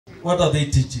What are they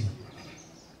teaching?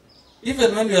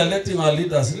 Even when we are electing our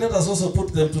leaders, let us also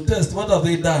put them to test. What have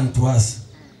they done to us?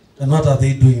 And what are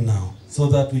they doing now? So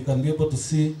that we can be able to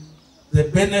see the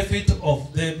benefit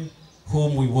of them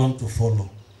whom we want to follow.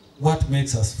 What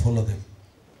makes us follow them?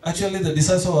 Actually, the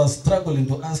disciples were struggling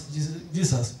to ask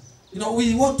Jesus,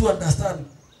 we want to understand.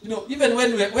 Even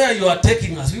where you are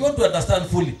taking us, we want to understand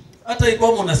fully. Hata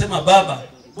ibomo unasema baba,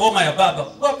 boma ya baba.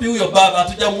 Wapi huyo baba?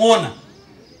 Hatujamuona.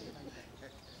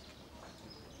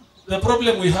 The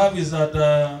problem we have is that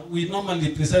we normally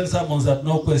present sermons that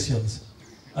no questions.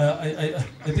 I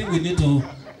think we need to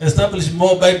establish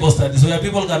more Bible studies where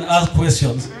people can ask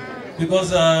questions,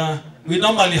 because we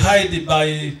normally hide it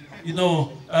by,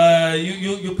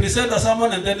 you present a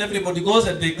sermon and then everybody goes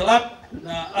and they clap.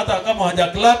 Na hata kama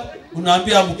haja clap,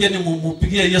 unaambia mkeni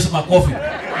mupigie Yesu makofi.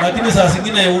 Lakini saa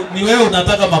zingine ni wewe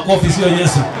unataka makofi, sio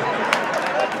Yesu.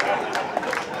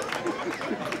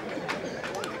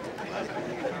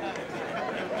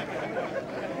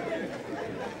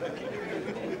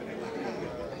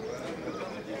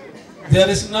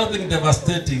 There is nothing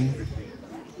devastating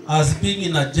as being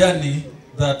in a journey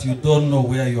that you don't know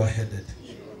where you are headed.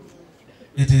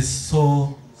 It is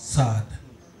so sad.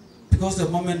 Because the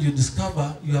moment you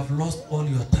discover, you have lost all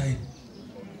your time.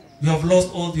 You have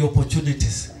lost all the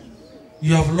opportunities.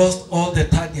 You have lost all the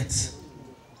targets.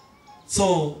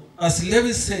 So, as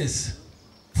Lewis says,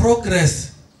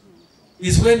 progress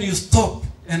is when you stop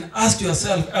and ask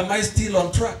yourself, am I still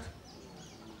on track?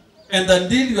 And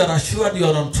until you are assured you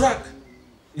are on track,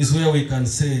 is where we can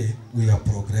say we are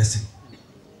progressing.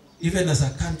 Even as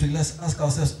a country, let's ask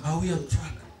ourselves, are we on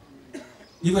track?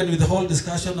 Even with the whole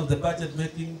discussion of the budget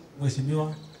making,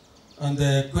 Mheshimiwa, and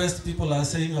the quest people are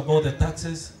saying about the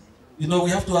taxes, we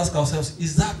have to ask ourselves,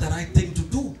 is that the right thing to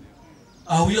do?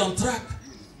 Are we on track?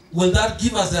 Will that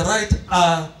give us the right,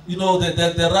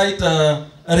 the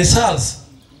right results?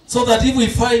 So that if we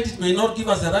find it may not give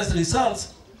us the right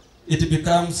results, it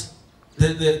becomes,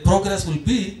 the progress will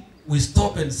be, we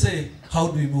stop and say, how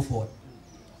do we move forward?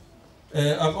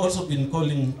 I've also been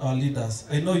calling our leaders.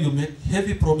 I know you make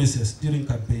heavy promises during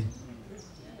campaign.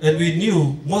 And we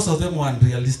knew most of them were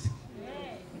unrealistic.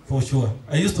 For sure.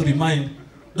 I used to remind,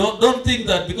 don't think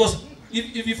that because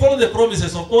if you follow the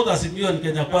promises of all the Simio and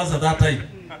Kenya Kwanza that time,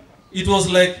 it was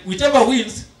like whichever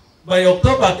wins, by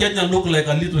October Kenya looked like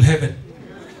a little heaven.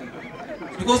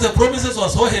 Because the promises were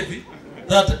so heavy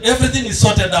that everything is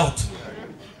sorted out.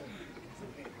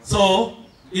 So,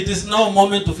 it is now a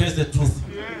moment to face the truth.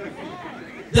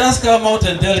 Just come out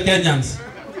and tell Kenyans,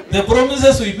 the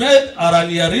promises we made are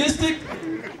unrealistic.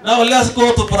 Now let's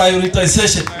go to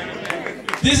prioritization.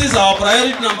 This is our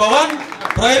priority number 1.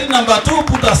 Priority number 2,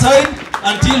 put aside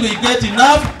until we get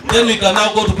enough, then we can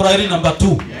now go to priority number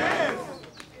 2.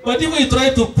 But if we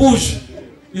try to push,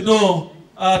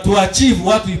 to achieve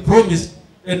what we promised,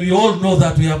 and we all know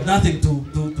that we have nothing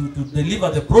to deliver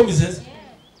the promises,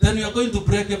 then we are going to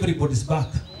break everybody's back.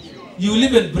 You will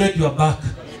even break your back,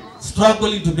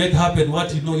 struggling to make happen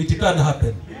what it can't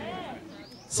happen.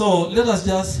 So let us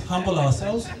just humble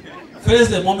ourselves, face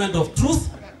the moment of truth,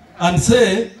 and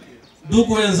say,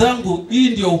 ndugu wenzangu, hii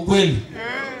ndio ukweli.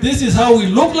 This is how we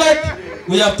look like.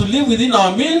 We have to live within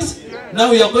our means. Now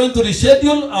we are going to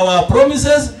reschedule our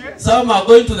promises. Some are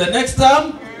going to the next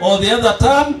term or the other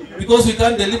term because we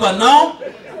can't deliver now.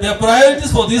 The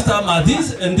priorities for this term are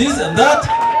this and that,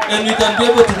 and we can be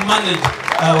able to manage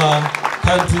our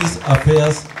country's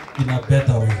affairs in a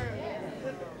better way.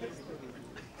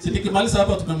 Sinikimaliza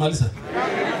hapa tumemaliza.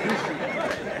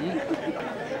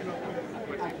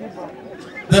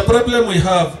 The problem we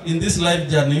have in this life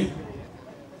journey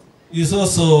is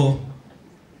also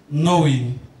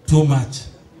knowing too much.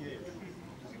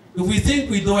 If we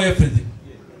think we know everything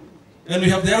and we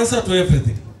have the answer to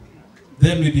everything,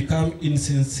 then we become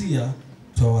insincere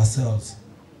to ourselves,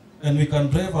 and we can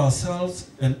drive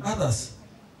ourselves and others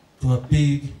to a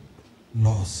big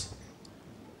loss.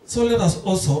 So let us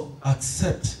also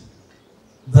accept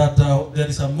that there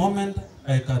is a moment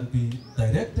I can be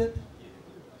directed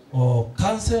or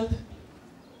counseled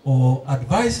or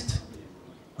advised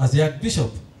as the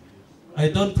Archbishop. I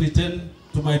don't pretend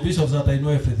to my bishops that I know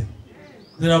everything.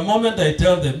 There are moments I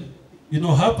tell them,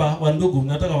 hapa wandugu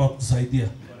nataka wakusaidia.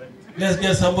 Let's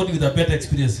get somebody with a better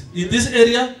experience. In this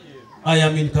area, I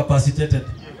am incapacitated.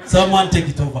 Someone take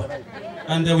it over.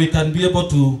 And then we can be able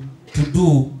to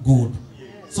do good.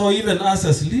 So even us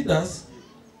as leaders,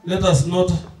 let us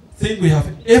not think we have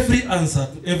every answer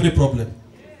to every problem.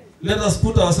 Let us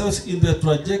put ourselves in the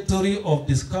trajectory of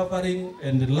discovering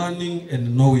and learning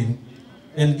and knowing,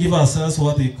 and give ourselves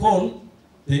what they call,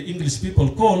 the English people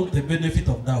call, the benefit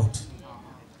of doubt.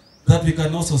 That we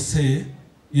can also say,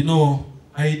 you know,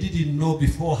 I didn't know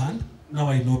beforehand, now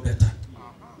I know better.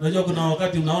 Unajua kuna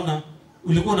wakati unaona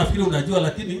ulikuwa unafikiri unajua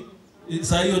lakini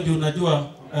saa hiyo ndio unajua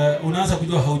unaanza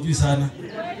kujua haujui sana.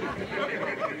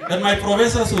 And my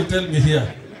professors will tell me here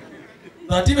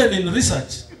that even in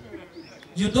research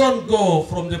you don't go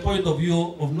from the point of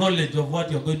view of knowledge of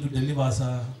what you're going to deliver as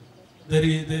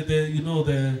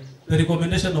the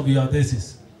recommendation of your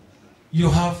thesis. You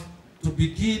have to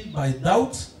begin by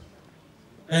doubt,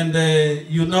 and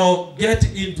you now get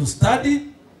into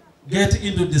study, get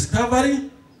into discovery.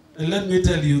 And let me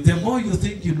tell you, the more you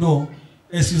think you know,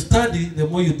 as you study, the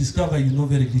more you discover you know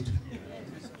very little.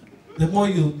 The more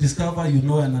you discover you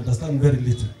know and understand very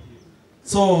little.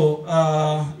 So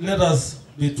let us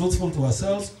be truthful to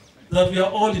ourselves that we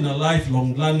are all in a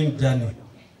lifelong learning journey.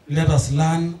 Let us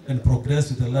learn and progress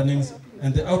with the learnings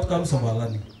and the outcomes of our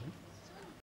learning.